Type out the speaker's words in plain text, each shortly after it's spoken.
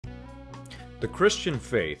The Christian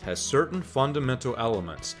faith has certain fundamental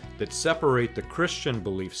elements that separate the Christian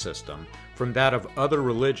belief system from that of other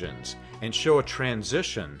religions and show a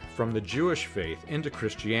transition from the Jewish faith into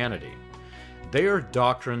Christianity. They are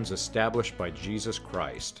doctrines established by Jesus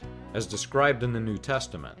Christ, as described in the New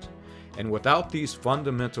Testament, and without these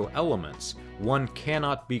fundamental elements, one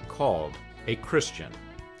cannot be called a Christian.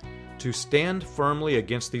 To stand firmly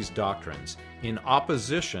against these doctrines in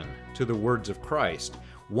opposition to the words of Christ,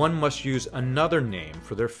 one must use another name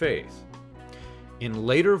for their faith. In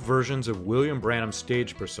later versions of William Branham's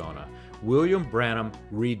stage persona, William Branham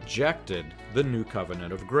rejected the New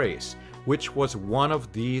Covenant of Grace, which was one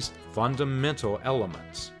of these fundamental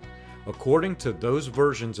elements. According to those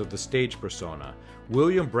versions of the stage persona,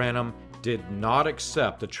 William Branham did not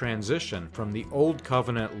accept the transition from the Old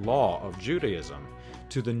Covenant law of Judaism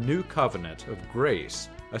to the New Covenant of Grace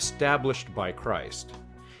established by Christ.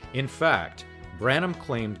 In fact, Branham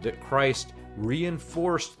claimed that Christ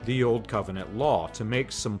reinforced the Old Covenant law to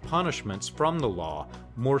make some punishments from the law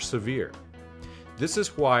more severe. This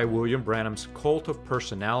is why William Branham's cult of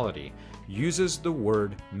personality uses the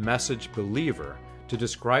word message believer to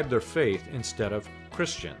describe their faith instead of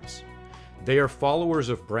Christians. They are followers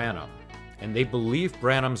of Branham, and they believe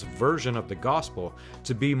Branham's version of the gospel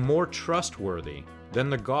to be more trustworthy than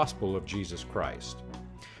the gospel of Jesus Christ.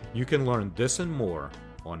 You can learn this and more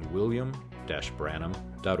on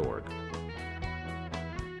william-branham.org.